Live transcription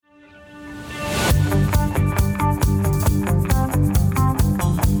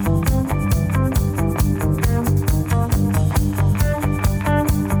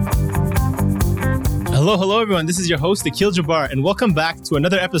Hello, everyone. This is your host, Akil Jabbar, and welcome back to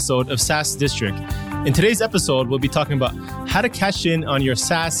another episode of SaaS District. In today's episode, we'll be talking about how to cash in on your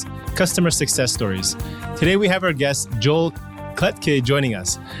SaaS customer success stories. Today, we have our guest, Joel Kletke, joining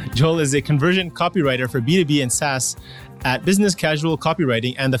us. Joel is a conversion copywriter for B2B and SaaS at Business Casual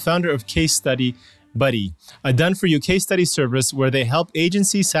Copywriting and the founder of Case Study Buddy, a done-for-you case study service where they help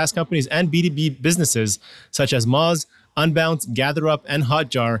agencies, SaaS companies, and B2B businesses such as Moz, Unbounce, GatherUp, and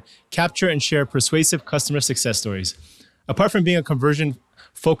Hotjar capture and share persuasive customer success stories. Apart from being a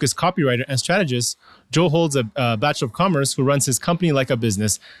conversion-focused copywriter and strategist, Joel holds a Bachelor of Commerce who runs his company like a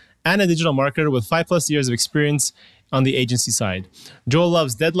business and a digital marketer with 5+ years of experience on the agency side. Joel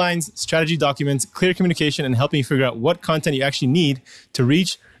loves deadlines, strategy documents, clear communication, and helping you figure out what content you actually need to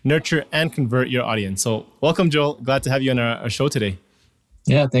reach, nurture, and convert your audience. So welcome, Joel. Glad to have you on our show today.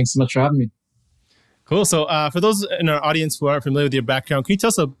 Yeah, thanks so much for having me. Cool. So for those in our audience who aren't familiar with your background, can you tell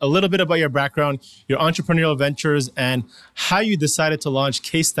us a little bit about your background, your entrepreneurial ventures, and how you decided to launch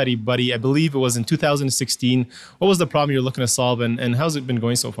Case Study Buddy? I believe it was in 2016. What was the problem you're looking to solve, and how's it been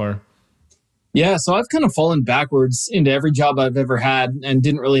going so far? Yeah, so I've kind of fallen backwards into every job I've ever had and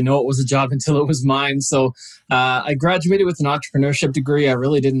didn't really know it was a job until it was mine. So I graduated with an entrepreneurship degree. I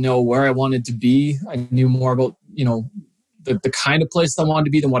really didn't know where I wanted to be. I knew more about, the kind of place I wanted to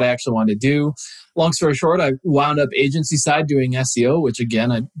be than what I actually wanted to do. Long story short, I wound up agency side doing SEO, which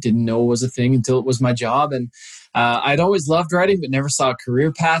again, I didn't know was a thing until it was my job. And I'd always loved writing, but never saw a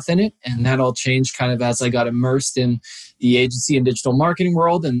career path in it. And that all changed kind of as I got immersed in the agency and digital marketing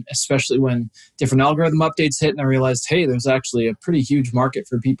world. And especially when different algorithm updates hit and I realized, hey, there's actually a pretty huge market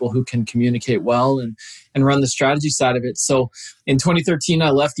for people who can communicate well and run the strategy side of it. So in 2013,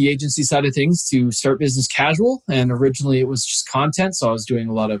 I left the agency side of things to start Business Casual. And originally it was just content. So I was doing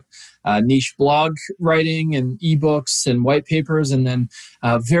a lot of niche blog writing and ebooks and white papers, and then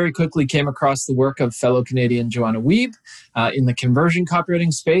very quickly came across the work of fellow Canadian Joanna Wiebe in the conversion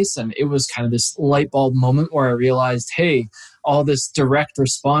copywriting space. And it was kind of this light bulb moment where I realized, hey, all this direct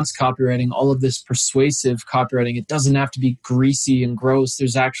response copywriting, all of this persuasive copywriting, it doesn't have to be greasy and gross.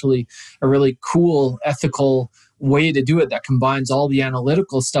 There's actually a really cool, ethical way to do it that combines all the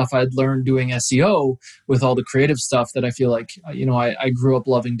analytical stuff I'd learned doing SEO with all the creative stuff that I feel like, I grew up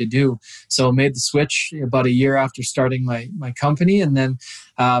loving to do. So I made the switch about a year after starting my company. And then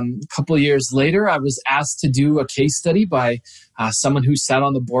a couple of years later, I was asked to do a case study by someone who sat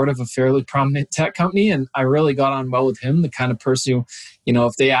on the board of a fairly prominent tech company. And I really got on well with him, the kind of person who,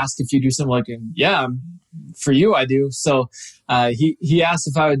 if they asked if you do something like, yeah, for you, I do. So he asked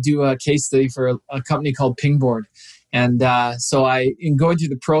if I would do a case study for a company called Pingboard. And so in going through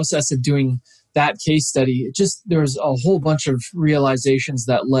the process of doing that case study, there was a whole bunch of realizations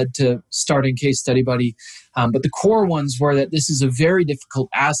that led to starting Case Study Buddy. But the core ones were that this is a very difficult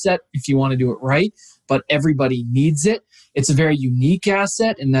asset if you want to do it right, but everybody needs it. It's a very unique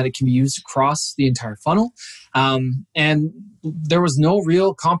asset in that it can be used across the entire funnel. And there was no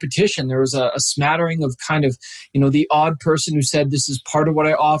real competition. There was a smattering of kind of, the odd person who said this is part of what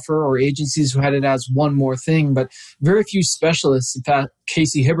I offer, or agencies who had it as one more thing, but very few specialists. In fact,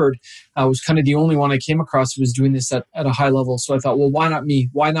 Casey Hibbard was kind of the only one I came across who was doing this at a high level. So I thought, well, why not me?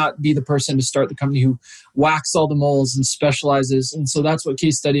 Why not be the person to start the company who whacks all the moles and specializes? And so that's what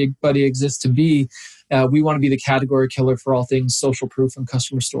Case Study Buddy exists to be. We want to be the category killer for all things social proof and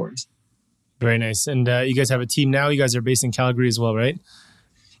customer stories. Very nice. And you guys have a team now. You guys are based in Calgary as well, right?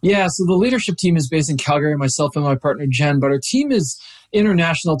 Yeah, so the leadership team is based in Calgary, myself and my partner, Jen, but our team is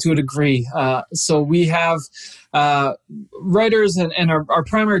international to a degree. So we have writers, and our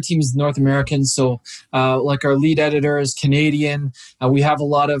primary team is North American. So like our lead editor is Canadian. We have a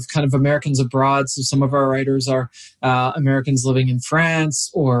lot of kind of Americans abroad. So some of our writers are Americans living in France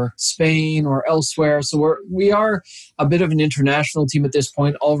or Spain or elsewhere. So we are a bit of an international team at this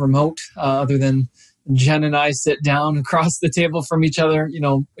point, all remote, other than Jen and I sit down across the table from each other,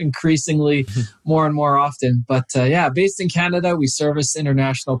 increasingly more and more often. But based in Canada, we service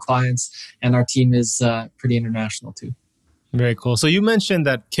international clients, and our team is pretty international too. Very cool. So you mentioned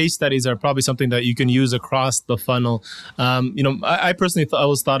that case studies are probably something that you can use across the funnel. I personally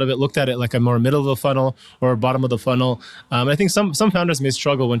looked at it like a more middle of the funnel or bottom of the funnel. I think some founders may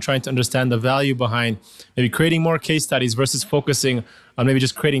struggle when trying to understand the value behind maybe creating more case studies versus focusing on maybe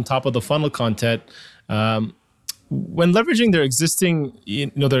just creating top of the funnel content. When leveraging their existing,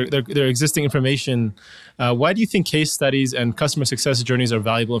 their existing information, why do you think case studies and customer success journeys are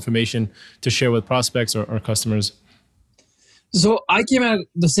valuable information to share with prospects or customers? So I came at it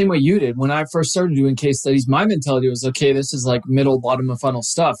the same way you did. When I first started doing case studies, my mentality was, okay, this is like middle, bottom of funnel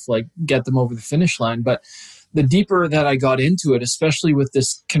stuff, like get them over the finish line. But the deeper that I got into it, especially with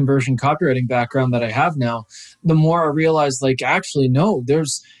this conversion copywriting background that I have now, the more I realized, like, actually, no,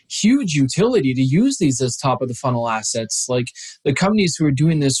 there's huge utility to use these as top of the funnel assets. Like, the companies who are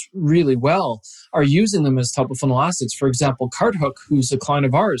doing this really well are using them as top of funnel assets. For example, Carthook, who's a client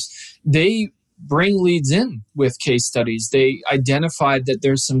of ours, they bring leads in with case studies. They identified that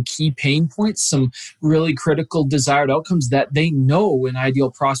there's some key pain points, some really critical desired outcomes that they know an ideal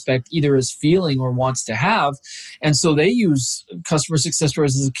prospect either is feeling or wants to have. And so they use customer success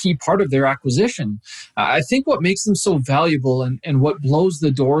stories as a key part of their acquisition. I think what makes them so valuable and what blows the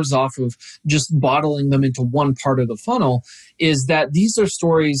doors off of just bottling them into one part of the funnel is that these are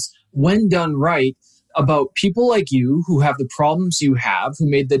stories, when done right, about people like you who have the problems you have, who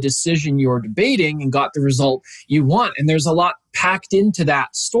made the decision you're debating and got the result you want. And there's a lot packed into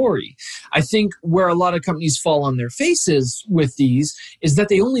that story. I think where a lot of companies fall on their faces with these is that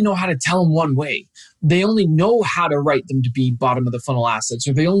they only know how to tell them one way. They only know how to write them to be bottom of the funnel assets,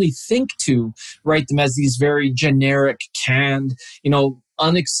 or they only think to write them as these very generic, canned,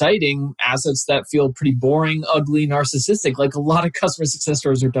 unexciting assets that feel pretty boring, ugly, narcissistic. Like, a lot of customer success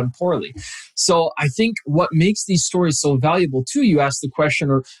stories are done poorly. So I think what makes these stories so valuable too, you ask the question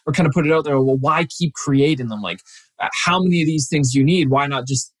or kind of put it out there, well, why keep creating them? Like, how many of these things do you need? Why not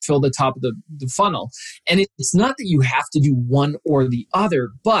just fill the top of the funnel? And it's not that you have to do one or the other,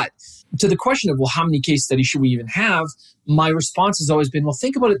 but to the question of, well, how many case studies should we even have? My response has always been, well,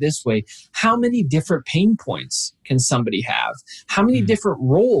 think about it this way. How many different pain points can somebody have? How many different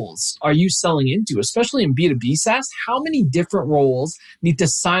roles are you selling into? Especially in B2B SaaS, how many different roles need to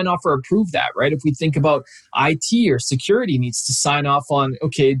sign off or approve that, right? If we think about IT or security needs to sign off on,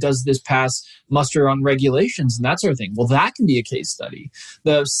 okay, does this pass muster on regulations and that sort of thing? Well, that can be a case study.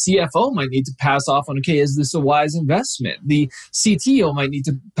 The CFO might need to pass off on, okay, is this a wise investment? The CTO might need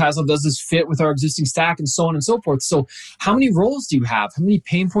to pass off, does this fit with our existing stack, and so on and so forth. So how many roles do you have? How many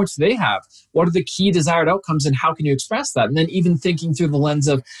pain points do they have? What are the key desired outcomes, and how can you express that? And then even thinking through the lens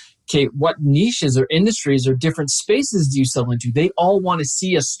of, okay, what niches or industries or different spaces do you sell into? They all want to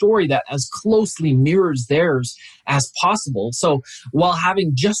see a story that as closely mirrors theirs as possible. So while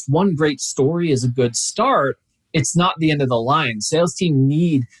having just one great story is a good start, it's not the end of the line. Sales team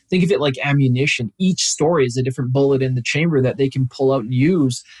think of it like ammunition. Each story is a different bullet in the chamber that they can pull out and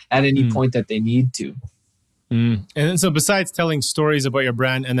use at any point that they need to. And then, so besides telling stories about your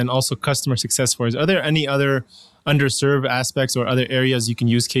brand and then also customer success stories, are there any other underserved aspects or other areas you can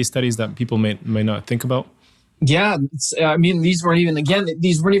use case studies that people may not think about? Yeah, these weren't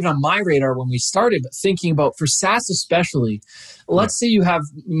even on my radar when we started, but thinking about for SaaS especially, let's say you have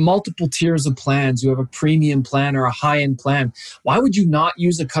multiple tiers of plans, you have a premium plan or a high-end plan. Why would you not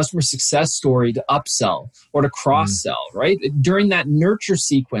use a customer success story to upsell or to cross-sell, right? During that nurture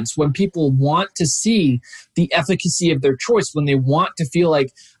sequence, when people want to see the efficacy of their choice, when they want to feel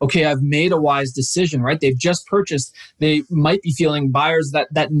like, okay, I've made a wise decision, right? They've just purchased. They might be feeling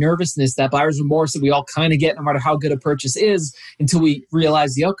that nervousness, that buyer's remorse that we all kind of get no matter how good a purchase is until we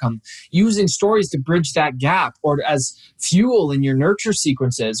realize the outcome. Using stories to bridge that gap or as fuel in your nurture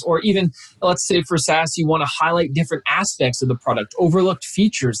sequences, or even, let's say for SaaS, you want to highlight different aspects of the product, overlooked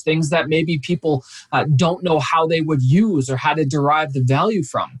features, things that maybe people don't know how they would use or how to derive the value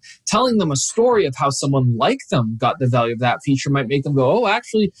from. Telling them a story of how someone like them got the value of that feature might make them go, oh,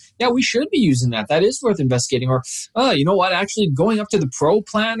 actually, yeah, we should be using that. That is worth investigating. Or, you know what, actually going up to the pro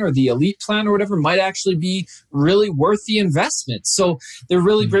plan or the elite plan or whatever might actually be really worth the investment. So they're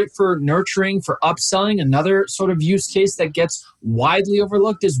really great for nurturing, for upselling. Another sort of use case that gets widely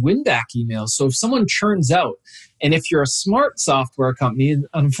overlooked is win-back emails. So if someone churns out, and if you're a smart software company,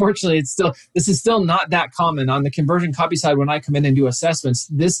 unfortunately, this is still not that common. On the conversion copy side, when I come in and do assessments,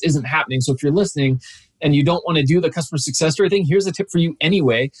 this isn't happening. So if you're listening and you don't want to do the customer success story thing, here's a tip for you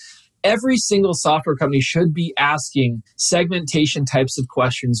anyway. Every single software company should be asking segmentation types of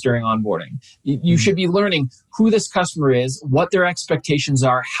questions during onboarding. You should be learning who this customer is, what their expectations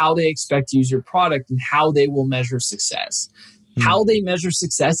are, how they expect to use your product, and how they will measure success. How they measure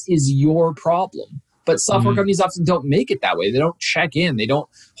success is your problem. But software companies often don't make it that way. They don't check in. They don't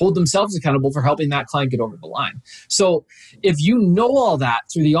hold themselves accountable for helping that client get over the line. So if you know all that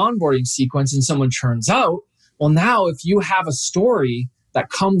through the onboarding sequence and someone churns out, well, now if you have a story that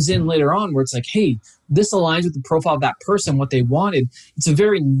comes in later on where it's like, hey, this aligns with the profile of that person, what they wanted, it's a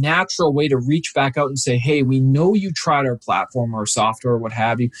very natural way to reach back out and say, hey, we know you tried our platform or software or what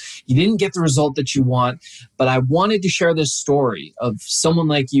have you. You didn't get the result that you want, but I wanted to share this story of someone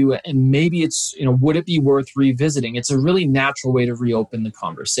like you, and maybe it's, would it be worth revisiting? It's a really natural way to reopen the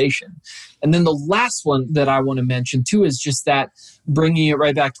conversation. And then the last one that I want to mention too is just that, bringing it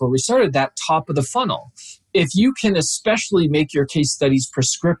right back to where we started, that top of the funnel. If you can especially make your case studies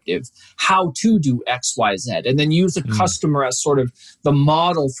prescriptive, how to do X, Y, Z, and then use a customer as sort of the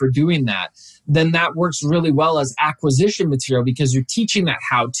model for doing that, then that works really well as acquisition material, because you're teaching that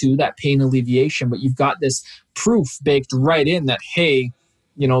how to, that pain alleviation, but you've got this proof baked right in that, hey,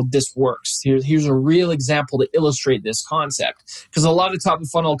 this works. Here's a real example to illustrate this concept. Because a lot of top of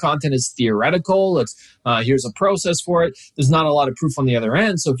funnel content is theoretical. It's here's a process for it. There's not a lot of proof on the other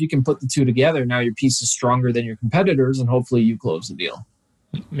end. So if you can put the two together, now your piece is stronger than your competitors, and hopefully you close the deal.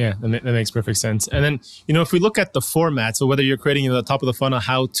 Yeah, that makes perfect sense. And then, if we look at the format, so whether you're creating the top of the funnel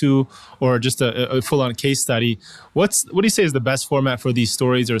how-to or just a full-on case study, what do you say is the best format for these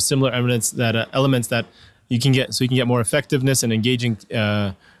stories or similar elements that you can get more effectiveness and engaging,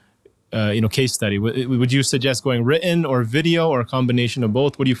 case study? Would you suggest going written or video or a combination of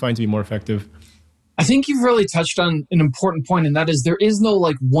both? What do you find to be more effective? I think you've really touched on an important point, and that is there is no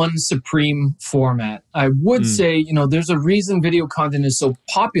one supreme format. I would say, there's a reason video content is so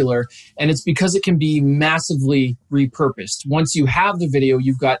popular, and it's because it can be massively repurposed. Once you have the video,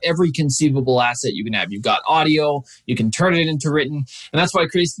 you've got every conceivable asset you can have. You've got audio, you can turn it into written, and that's why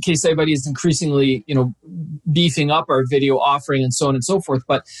Case Study Buddy is increasingly, beefing up our video offering and so on and so forth.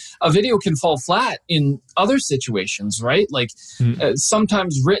 But a video can fall flat in other situations, right?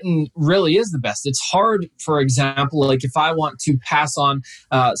 Sometimes written really is the best. It's hard, for example, if I want to pass on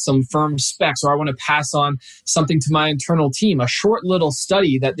some firm specs, or I want to pass on something to my internal team, a short little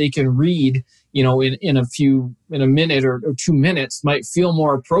study that they can read, in a minute or 2 minutes might feel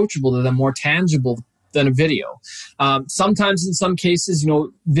more approachable to them, more tangible than a video. Sometimes in some cases,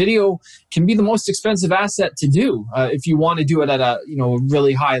 video can be the most expensive asset to do if you want to do it at a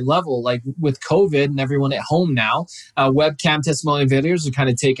really high level. Like with COVID and everyone at home now, webcam testimonial videos are kind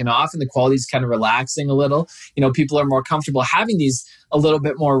of taken off and the quality is kind of relaxing a little. People are more comfortable having these a little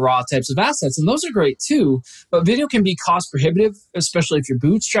bit more raw types of assets, and those are great too. But video can be cost prohibitive, especially if you're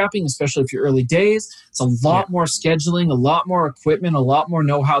bootstrapping, especially if you're early days. It's a lot more scheduling, a lot more equipment, a lot more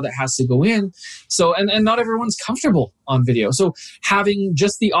know-how that has to go in. So, and not everyone's comfortable on video. So having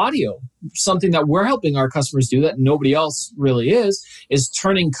just the audio, something that we're helping our customers do that nobody else really is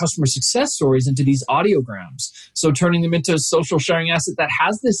turning customer success stories into these audiograms. So turning them into a social sharing asset that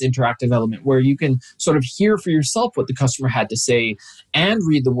has this interactive element where you can sort of hear for yourself what the customer had to say and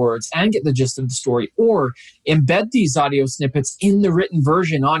read the words and get the gist of the story, or embed these audio snippets in the written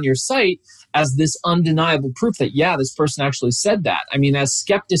version on your site as this undeniable proof that, this person actually said that. I mean, as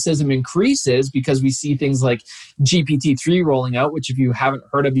skepticism increases, because we see things like GPT-3 rolling out, which if you haven't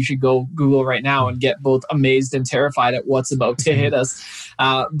heard of, you should go Google right now and get both amazed and terrified at what's about to hit us.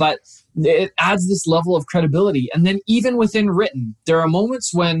 But it adds this level of credibility. And then even within written, there are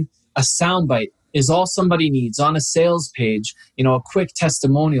moments when a soundbite is all somebody needs on a sales page, a quick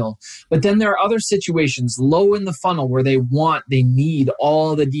testimonial. But then there are other situations low in the funnel where they need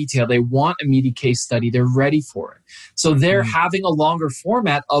all the detail. They want a meaty case study. They're ready for it. So they're having a longer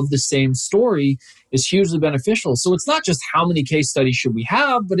format of the same story is hugely beneficial. So it's not just how many case studies should we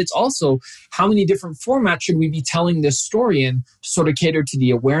have, but it's also how many different formats should we be telling this story in to sort of cater to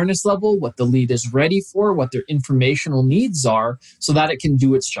the awareness level, what the lead is ready for, what their informational needs are, so that it can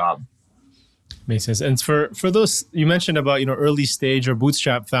do its job. Makes sense. And for those you mentioned about early stage or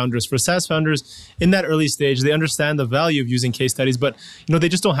bootstrap founders, for SaaS founders in that early stage, they understand the value of using case studies, but they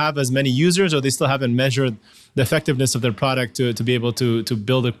just don't have as many users, or they still haven't measured the effectiveness of their product to be able to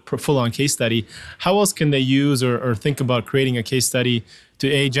build a full-on case study. How else can they use or think about creating a case study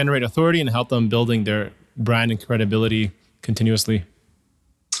to generate authority and help them building their brand and credibility continuously?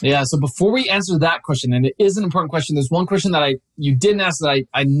 Yeah, so before we answer that question, and it is an important question, there's one question that you didn't ask that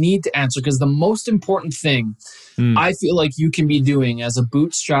I need to answer, because the most important thing I feel like you can be doing as a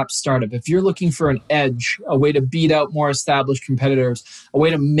bootstrap startup, if you're looking for an edge, a way to beat out more established competitors, a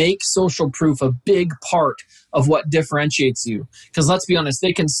way to make social proof a big part of what differentiates you. Because let's be honest,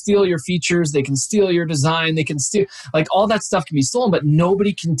 they can steal your features, they can steal your design, they can steal, all that stuff can be stolen, but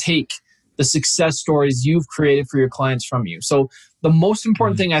nobody can take the success stories you've created for your clients from you. So the most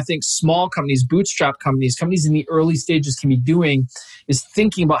important thing I think small companies, bootstrap companies in the early stages can be doing is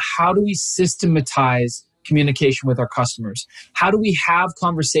thinking about how do we systematize communication with our customers? How do we have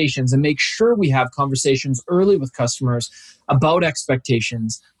conversations and make sure we have conversations early with customers about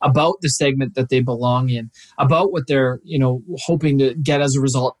expectations, about the segment that they belong in, about what they're, hoping to get as a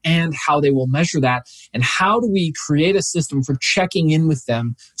result, and how they will measure that. And how do we create a system for checking in with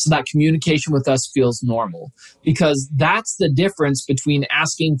them so that communication with us feels normal? Because that's the difference between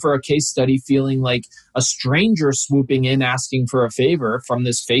asking for a case study feeling like a stranger swooping in asking for a favor from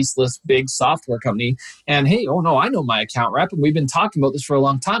this faceless big software company, and hey, oh no, I know my account rep and we've been talking about this for a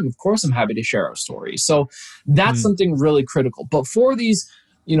long time. Of course I'm happy to share our story. So that's something really critical. But for these,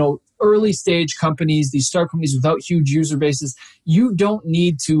 early stage companies, these start companies without huge user bases, you don't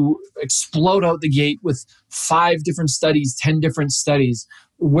need to explode out the gate with 5 different studies, 10 different studies.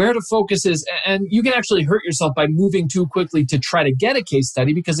 Where to focus is, and you can actually hurt yourself by moving too quickly to try to get a case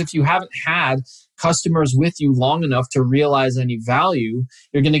study, because if you haven't had customers with you long enough to realize any value,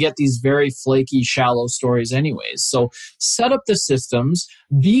 you're going to get these very flaky, shallow stories anyways. So set up the systems,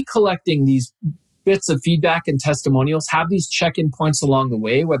 be collecting these bits of feedback and testimonials, have these check-in points along the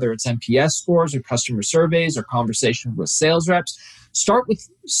way, whether it's NPS scores or customer surveys or conversations with sales reps. Start with,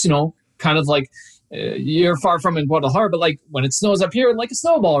 kind of like, you're far from in Guadalajara, but like when it snows up here, like a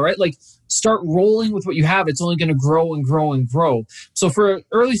snowball, right? Like start rolling with what you have. It's only going to grow and grow and grow. So for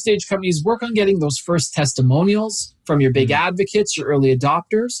early stage companies, work on getting those first testimonials from your big advocates, your early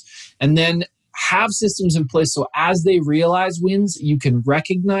adopters, and then have systems in place so as they realize wins, you can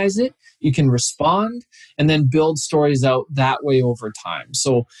recognize it, you can respond, and then build stories out that way over time.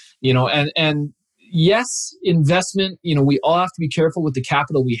 So, and yes, investment, we all have to be careful with the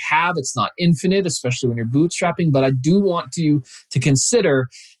capital we have. It's not infinite, especially when you're bootstrapping. But I do want to consider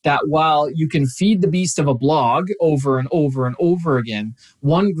that while you can feed the beast of a blog over and over and over again,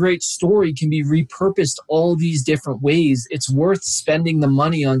 one great story can be repurposed all these different ways. It's worth spending the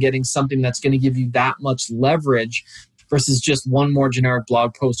money on getting something that's going to give you that much leverage versus just one more generic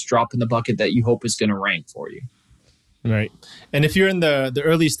blog post drop in the bucket that you hope is going to rank for you. Right. And if you're in the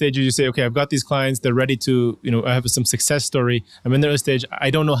early stages, you say, okay, I've got these clients, they're ready to, I have some success story. I'm in the early stage.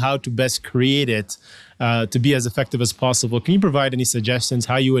 I don't know how to best create it to be as effective as possible. Can you provide any suggestions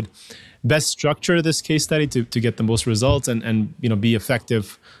how you would best structure this case study to get the most results and be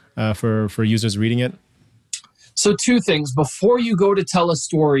effective for users reading it? So 2 things. Before you go to tell a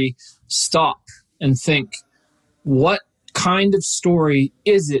story, stop and think, what kind of story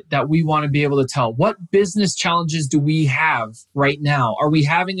is it that we want to be able to tell? What business challenges do we have right now? Are we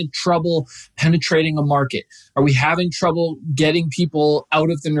having trouble penetrating a market? Are we having trouble getting people out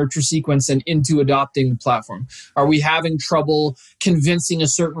of the nurture sequence and into adopting the platform? Are we having trouble convincing a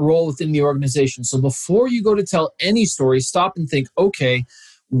certain role within the organization? So before you go to tell any story, stop and think, okay,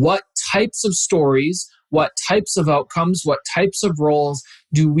 what types of stories, what types of outcomes, what types of roles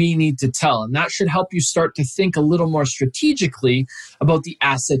do we need to tell? And that should help you start to think a little more strategically about the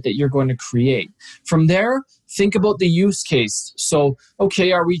asset that you're going to create. From there, think about the use case. So,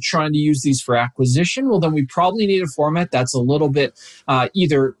 okay, are we trying to use these for acquisition? Well, then we probably need a format that's a little bit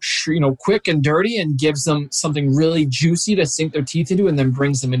either quick and dirty and gives them something really juicy to sink their teeth into and then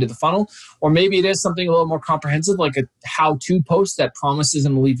brings them into the funnel. Or maybe it is something a little more comprehensive, like a how-to post that promises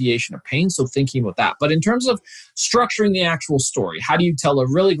an alleviation of pain. So thinking about that. But in terms of structuring the actual story, how do you tell a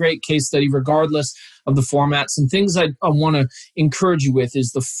really great case study regardless of the format? Some things I want to encourage you with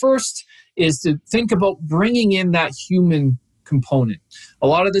is the first is to think about bringing in that human component. A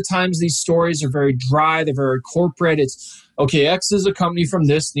lot of the times these stories are very dry, they're very corporate. It's, okay, X is a company from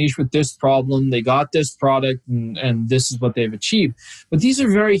this niche with this problem, they got this product, and this is what they've achieved. But these are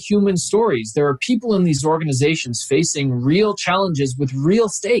very human stories. There are people in these organizations facing real challenges with real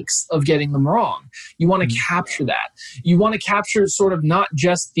stakes of getting them wrong. You want to capture that. You want to capture sort of not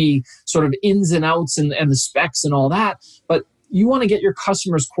just the sort of ins and outs and the specs and all that, but you want to get your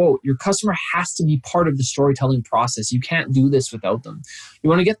customer's quote. Your customer has to be part of the storytelling process. You can't do this without them. You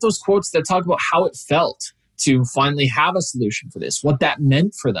want to get those quotes that talk about how it felt to finally have a solution for this, what that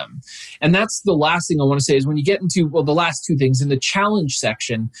meant for them. And that's the last thing I want to say is when you get into, the last 2 things in the challenge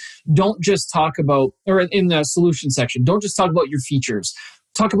section, don't just talk about, or in the solution section, don't just talk about your features.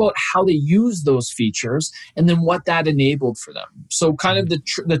 Talk about how they use those features and then what that enabled for them. So kind of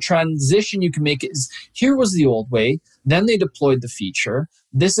the transition you can make is, here was the old way, then they deployed the feature.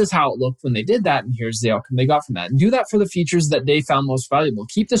 This is how it looked when they did that, and here's the outcome they got from that. And do that for the features that they found most valuable.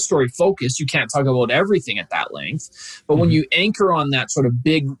 Keep the story focused. You can't talk about everything at that length. But when you anchor on that sort of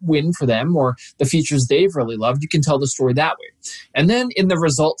big win for them or the features they've really loved, you can tell the story that way. And then in the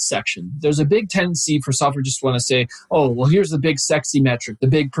results section, there's a big tendency for software just to want to say, oh, well, here's the big sexy metric, the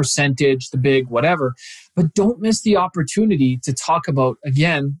big percentage, the big whatever. But don't miss the opportunity to talk about,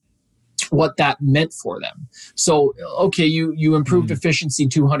 again, what that meant for them. So, okay, you improved efficiency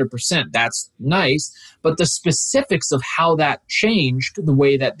 200%. That's nice. But the specifics of how that changed the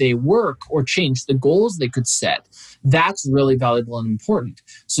way that they work or changed the goals they could set, that's really valuable and important.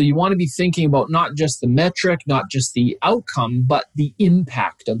 So you want to be thinking about not just the metric, not just the outcome, but the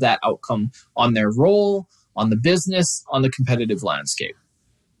impact of that outcome on their role, on the business, on the competitive landscape.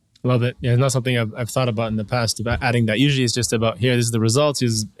 Love it. Yeah, it's not something I've thought about in the past about adding that. Usually it's just about, here, this is the results,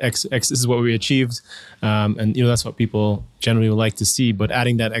 this is X, this is what we achieved. And that's what people generally would like to see. But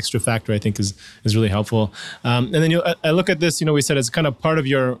adding that extra factor, I think, is really helpful. And then I look at this, we said it's kind of part of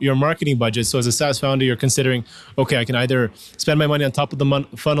your marketing budget. So as a SaaS founder, you're considering, okay, I can either spend my money on top of the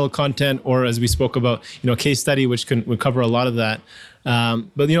funnel content, or as we spoke about, case study, which would cover a lot of that.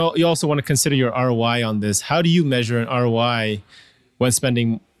 But you also want to consider your ROI on this. How do you measure an ROI when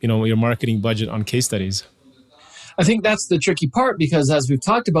spending your marketing budget on case studies? I think that's the tricky part, because as we've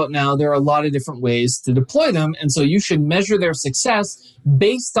talked about now, there are a lot of different ways to deploy them. And so you should measure their success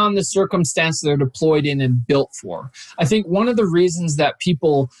based on the circumstance they're deployed in and built for. I think one of the reasons that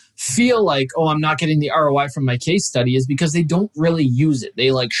people feel like, oh, I'm not getting the ROI from my case study is because they don't really use it.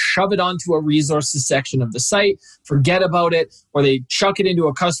 They shove it onto a resources section of the site, forget about it, or they chuck it into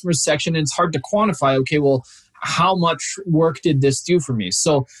a customer section, and it's hard to quantify, okay, well, how much work did this do for me?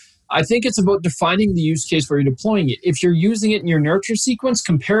 So I think it's about defining the use case where you're deploying it. If you're using it in your nurture sequence,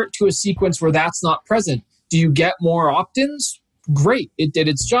 compare it to a sequence where that's not present. Do you get more opt-ins? Great, it did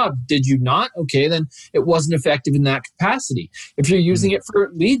its job. Did you not? Okay, then it wasn't effective in that capacity. If you're using it for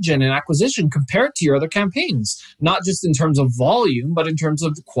lead gen and acquisition, compare it to your other campaigns, not just in terms of volume, but in terms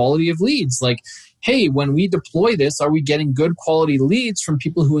of the quality of leads. Hey, when we deploy this, are we getting good quality leads from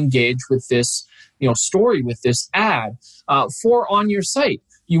people who engage with this story, with this ad for on your site?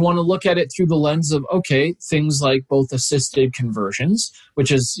 You want to look at it through the lens of, okay, things like both assisted conversions,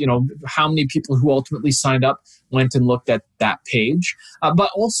 which is, how many people who ultimately signed up went and looked at that page. But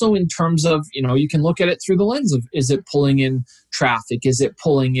also in terms of, you can look at it through the lens of, is it pulling in traffic? Is it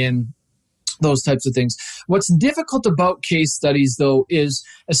pulling in those types of things? What's difficult about case studies, though, is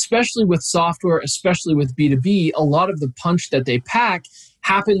especially with software, especially with B2B, a lot of the punch that they pack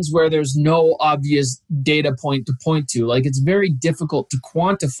happens where there's no obvious data point to point to. It's very difficult to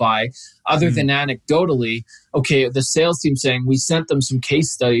quantify other than anecdotally, okay, the sales team saying we sent them some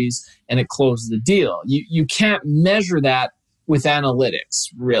case studies and it closed the deal. You can't measure that with analytics,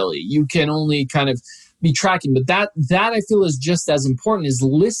 really. You can only kind of be tracking. But that I feel is just as important as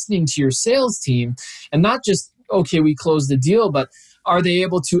listening to your sales team, and not just, okay, we closed the deal, but are they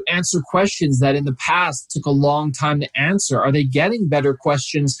able to answer questions that in the past took a long time to answer? Are they getting better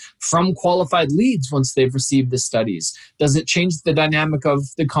questions from qualified leads once they've received the studies? Does it change the dynamic of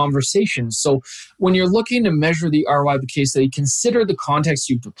the conversation? So when you're looking to measure the ROI of a case study, consider the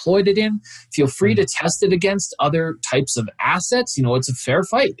context you've deployed it in. Feel free to test it against other types of assets. It's a fair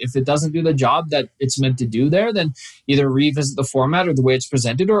fight. If it doesn't do the job that it's meant to do there, then either revisit the format or the way it's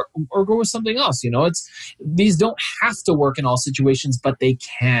presented, or go with something else. These don't have to work in all situations, but they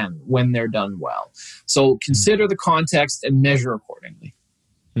can when they're done well. So consider the context and measure accordingly.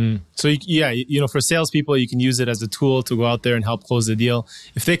 So for salespeople, you can use it as a tool to go out there and help close the deal.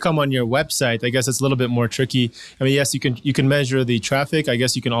 If they come on your website, I guess it's a little bit more tricky. I mean, yes, you can measure the traffic. I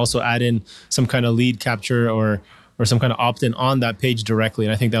guess you can also add in some kind of lead capture or some kind of opt-in on that page directly.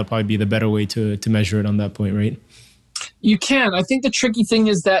 And I think that'll probably be the better way to measure it on that point, right? You can. I think the tricky thing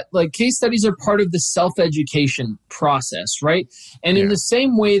is that case studies are part of the self-education process, right? And in the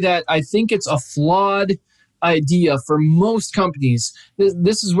same way that I think it's a flawed idea for most companies.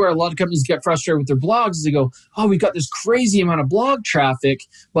 This is where a lot of companies get frustrated with their blogs, is they go, oh, we've got this crazy amount of blog traffic,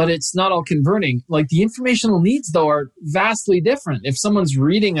 but it's not all converting. The informational needs, though, are vastly different. If someone's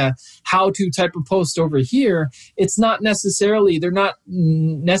reading a how-to type of post over here, they're not necessarily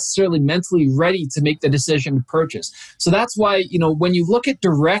mentally ready to make the decision to purchase. So that's why, when you look at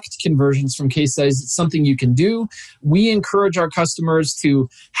direct conversions from case studies, it's something you can do. We encourage our customers to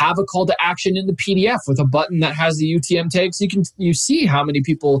have a call to action in the PDF with a button that has the UTM tag, so you see how many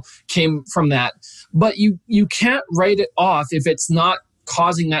people came from that. But you can't write it off if it's not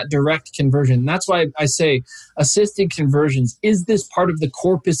causing that direct conversion. And that's why I say assisted conversions. Is this part of the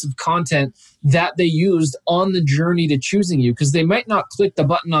corpus of content that they used on the journey to choosing you? Because they might not click the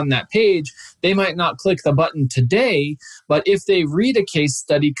button on that page. They might not click the button today, but if they read a case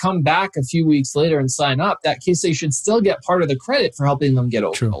study, come back a few weeks later and sign up, that case study should still get part of the credit for helping them get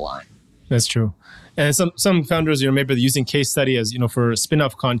over the line. That's true. And some founders, maybe they're using case study as, for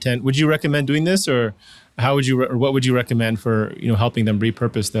spin-off content. Would you recommend doing this, or what would you recommend for, helping them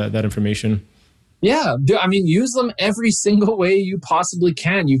repurpose that information? Yeah, I mean, use them every single way you possibly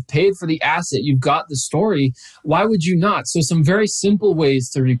can. You've paid for the asset, you've got the story. Why would you not? So, some very simple ways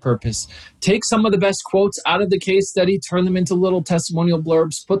to repurpose. Take some of the best quotes out of the case study, turn them into little testimonial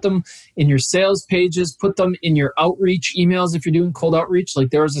blurbs, put them in your sales pages, put them in your outreach emails if you're doing cold outreach.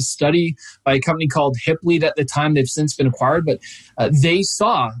 Like there was a study by a company called HipLead at the time, they've since been acquired, but they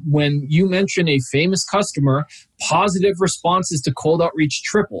saw when you mention a famous customer, positive responses to cold outreach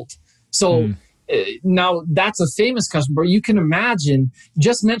tripled. So, now, that's a famous customer. You can imagine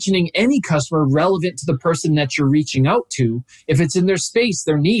just mentioning any customer relevant to the person that you're reaching out to. If it's in their space,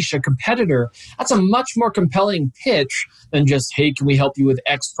 their niche, a competitor, that's a much more compelling pitch than just, hey, can we help you with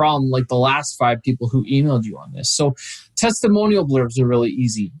X problem, like the last 5 people who emailed you on this. So testimonial blurbs are really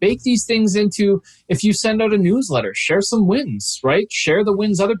easy. Bake these things into, if you send out a newsletter, share some wins, right? Share the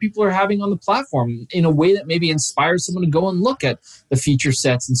wins other people are having on the platform in a way that maybe inspires someone to go and look at the feature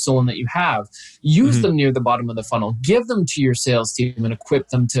sets and so on that you have. Use them near the bottom of the funnel. Give them to your sales team and equip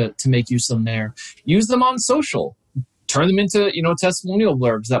them to make use of them there. Use them on social. Turn them into, testimonial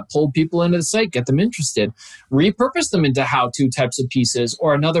blurbs that pull people into the site, get them interested. Repurpose them into how-to types of pieces.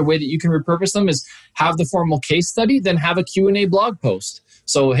 Or another way that you can repurpose them is have the formal case study, then have a Q&A blog post.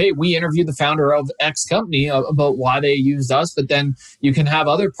 So, hey, we interviewed the founder of X company about why they used us, but then you can have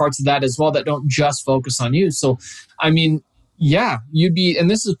other parts of that as well that don't just focus on you. So, I mean, yeah,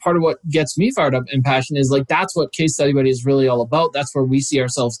 and this is part of what gets me fired up and passionate is like, that's what Case Study Buddy is really all about. That's where we see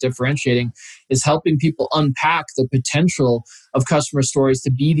ourselves differentiating, is helping people unpack the potential of customer stories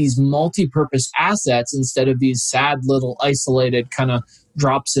to be these multi-purpose assets instead of these sad little isolated kind of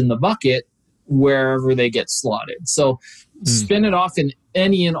drops in the bucket wherever they get slotted. So spin it off in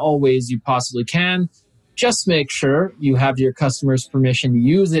any and all ways you possibly can. Just make sure you have your customer's permission to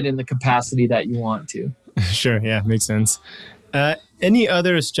use it in the capacity that you want to. Sure. Yeah, makes sense. Any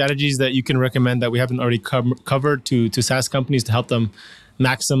other strategies that you can recommend that we haven't already covered to SaaS companies to help them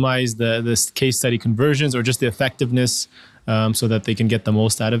maximize this case study conversions or just the effectiveness so that they can get the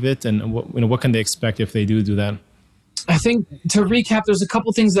most out of it? And what can they expect if they do that? I think to recap, there's a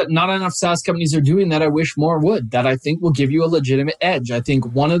couple things that not enough SaaS companies are doing that I wish more would, that I think will give you a legitimate edge. I think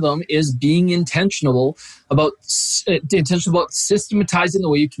one of them is being intentional about systematizing the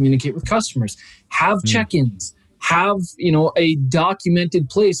way you communicate with customers. Have check-ins. Have, a documented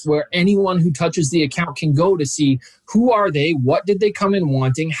place where anyone who touches the account can go to see who are they, what did they come in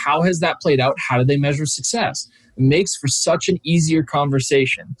wanting, how has that played out, how do they measure success. It makes for such an easier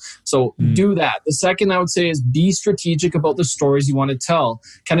conversation. So do that. The second I would say is be strategic about the stories you want to tell.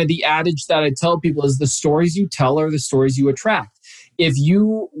 Kind of the adage that I tell people is the stories you tell are the stories you attract. If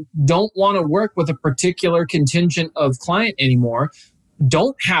you don't want to work with a particular contingent of client anymore,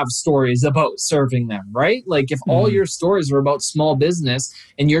 don't have stories about serving them, right? Like if all your stories are about small business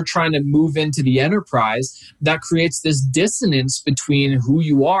and you're trying to move into the enterprise, that creates this dissonance between who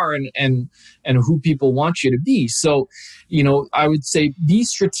you are and who people want you to be. So, I would say be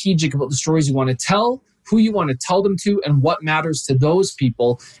strategic about the stories you want to tell, who you want to tell them to, and what matters to those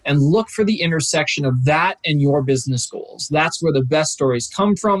people, and look for the intersection of that and your business goals. That's where the best stories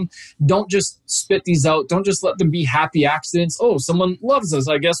come from. Don't just spit these out. Don't just let them be happy accidents. Oh, someone loves us,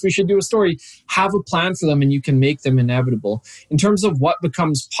 I guess we should do a story. Have a plan for them and you can make them inevitable. In terms of what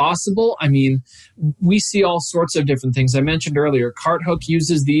becomes possible, I mean, we see all sorts of different things. I mentioned earlier, CartHook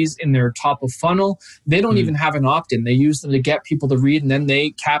uses these in their top of funnel. They don't even have an opt-in. They use them to get people to read, and then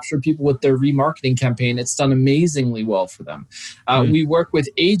they capture people with their remarketing campaign. It's done amazingly well for them. We work with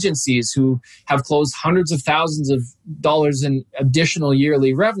agencies who have closed hundreds of thousands of dollars in additional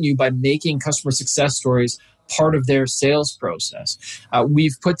yearly revenue by making customer success stories part of their sales process.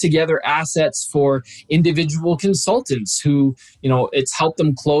 We've put together assets for individual consultants who, it's helped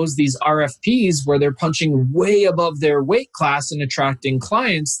them close these RFPs where they're punching way above their weight class and attracting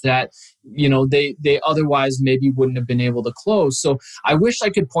clients that, they otherwise maybe wouldn't have been able to close. So I wish I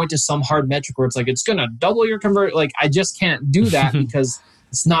could point to some hard metric where it's like, it's going to double your convert. Like, I just can't do that because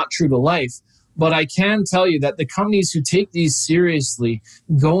it's not true to life. But I can tell you that the companies who take these seriously,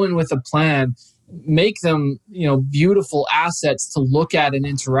 go in with a plan, make them, beautiful assets to look at and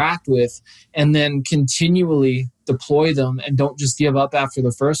interact with, and then continually deploy them and don't just give up after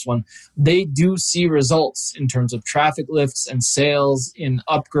the first one, they do see results in terms of traffic lifts and sales, in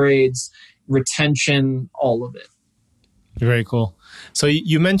upgrades, retention, all of it. Very cool. So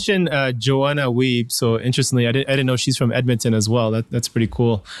you mentioned Joanna Wiebe. So interestingly, I didn't know she's from Edmonton as well. That's pretty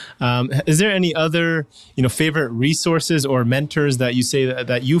cool. Is there any other favorite resources or mentors that you say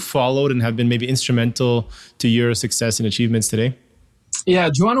that you followed and have been maybe instrumental to your success and achievements today?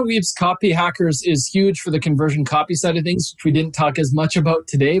 Yeah, Joanna Weeb's Copy Hackers is huge for the conversion copy side of things, which we didn't talk as much about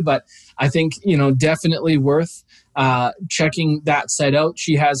today, but I think, definitely worth checking that site out.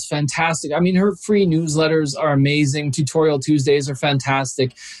 She has fantastic, her free newsletters are amazing. Tutorial Tuesdays are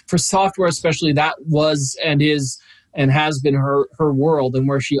fantastic. For software especially, that was and is and has been her world and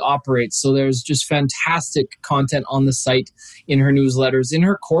where she operates. So there's just fantastic content on the site, in her newsletters, in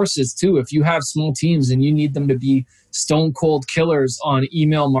her courses too. If you have small teams and you need them to be stone cold killers on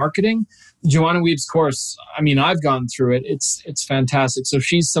email marketing, Joanna Weeb's course, I've gone through it. It's fantastic. So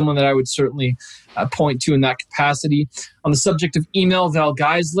she's someone that I would certainly point to in that capacity. On the subject of email, Val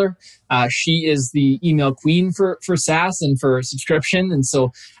Geisler, she is the email queen for SaaS and for subscription. And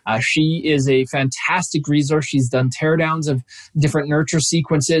so she is a fantastic resource. She's done teardowns of different nurture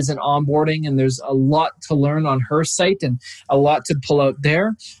sequences and onboarding, and there's a lot to learn on her site and a lot to pull out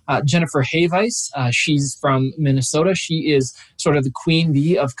there. Jennifer Hayvice, she's from Minnesota. She is sort of the queen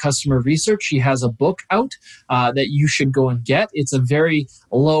bee of customer research. She has a book out that you should go and get. It's a very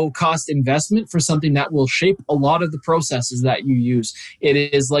low cost investment for something that will shape a lot of the processes that you use. It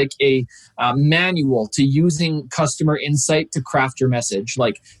is like a manual to using customer insight to craft your message.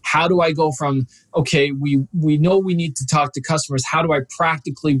 Like, how do I go from, okay, we know we need to talk to customers. How do I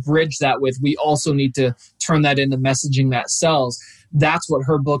practically bridge that with, we also need to turn that into messaging that sells? That's what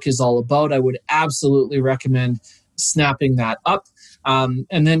her book is all about. I would absolutely recommend snapping that up.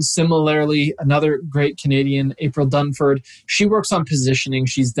 And then similarly, another great Canadian, April Dunford, she works on positioning.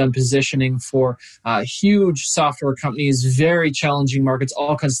 She's done positioning for huge software companies, very challenging markets,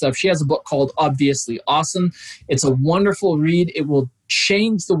 all kinds of stuff. She has a book called Obviously Awesome. It's a wonderful read. It will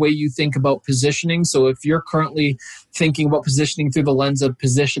change the way you think about positioning. So if you're currently thinking about positioning through the lens of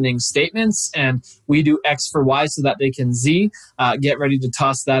positioning statements, and we do X for Y so that they can Z, get ready to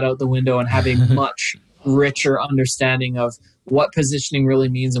toss that out the window and have a much richer understanding of what positioning really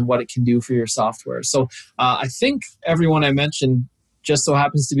means and what it can do for your software. So I think everyone I mentioned just so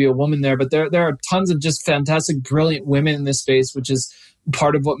happens to be a woman there, but there are tons of just fantastic, brilliant women in this space, which is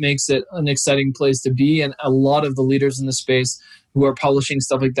part of what makes it an exciting place to be. And a lot of the leaders in the space who are publishing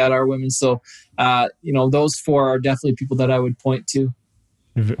stuff like that are women. So, those four are definitely people that I would point to.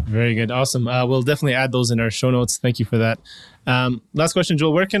 Very good. Awesome. We'll definitely add those in our show notes. Thank you for that. Last question,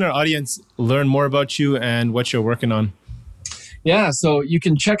 Joel. Where can our audience learn more about you and what you're working on? Yeah, so you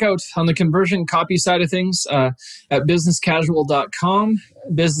can check out on the conversion copy side of things at businesscasual.com,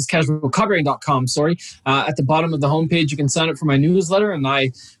 businesscasualcopywriting.com, at the bottom of the homepage, you can sign up for my newsletter, and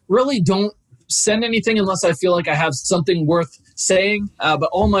I really don't send anything unless I feel like I have something worth saying, but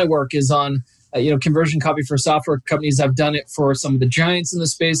all my work is on conversion copy for software companies. I've done it for some of the giants in the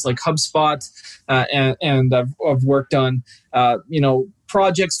space like HubSpot, and I've worked on,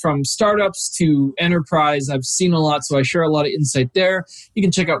 projects from startups to enterprise. I've seen a lot, so I share a lot of insight there. You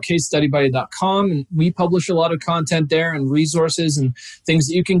can check out casestudybuddy.com, and we publish a lot of content there and resources and things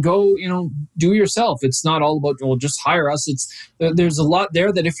that you can go, do yourself. It's not all about, just hire us. There's a lot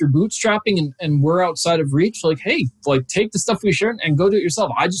there that if you're bootstrapping and we're outside of reach, take the stuff we share and go do it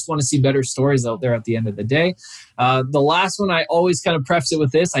yourself. I just want to see better stories out there at the end of the day. The last one, I always kind of preface it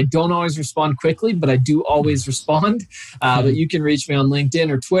with this. I don't always respond quickly, but I do always respond. But you can reach me on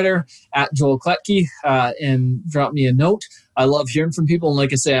LinkedIn or Twitter at Joel Kletke and drop me a note. I love hearing from people. And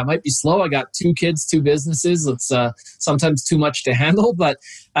like I say, I might be slow. I got 2 kids, 2 businesses. It's sometimes too much to handle, but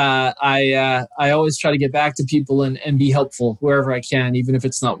I always try to get back to people and be helpful wherever I can, even if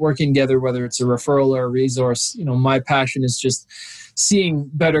it's not working together, whether it's a referral or a resource. My passion is just seeing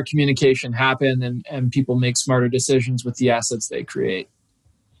better communication happen and people make smarter decisions with the assets they create.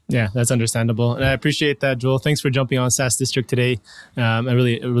 Yeah, that's understandable. And I appreciate that, Joel. Thanks for jumping on SaaS District today. I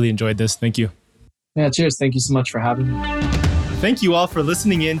really enjoyed this. Thank you. Yeah, cheers. Thank you so much for having me. Thank you all for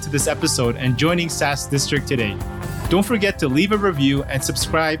listening in to this episode and joining SaaS District today. Don't forget to leave a review and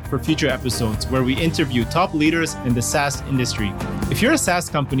subscribe for future episodes where we interview top leaders in the SaaS industry. If you're a SaaS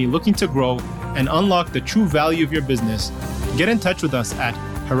company looking to grow and unlock the true value of your business, get in touch with us at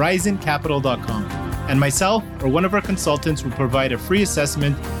horizoncapital.com. And myself or one of our consultants will provide a free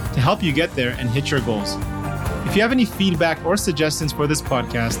assessment to help you get there and hit your goals. If you have any feedback or suggestions for this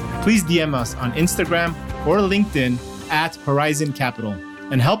podcast, please DM us on Instagram or LinkedIn at Horizon Capital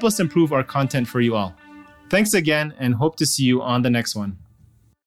and help us improve our content for you all. Thanks again and hope to see you on the next one.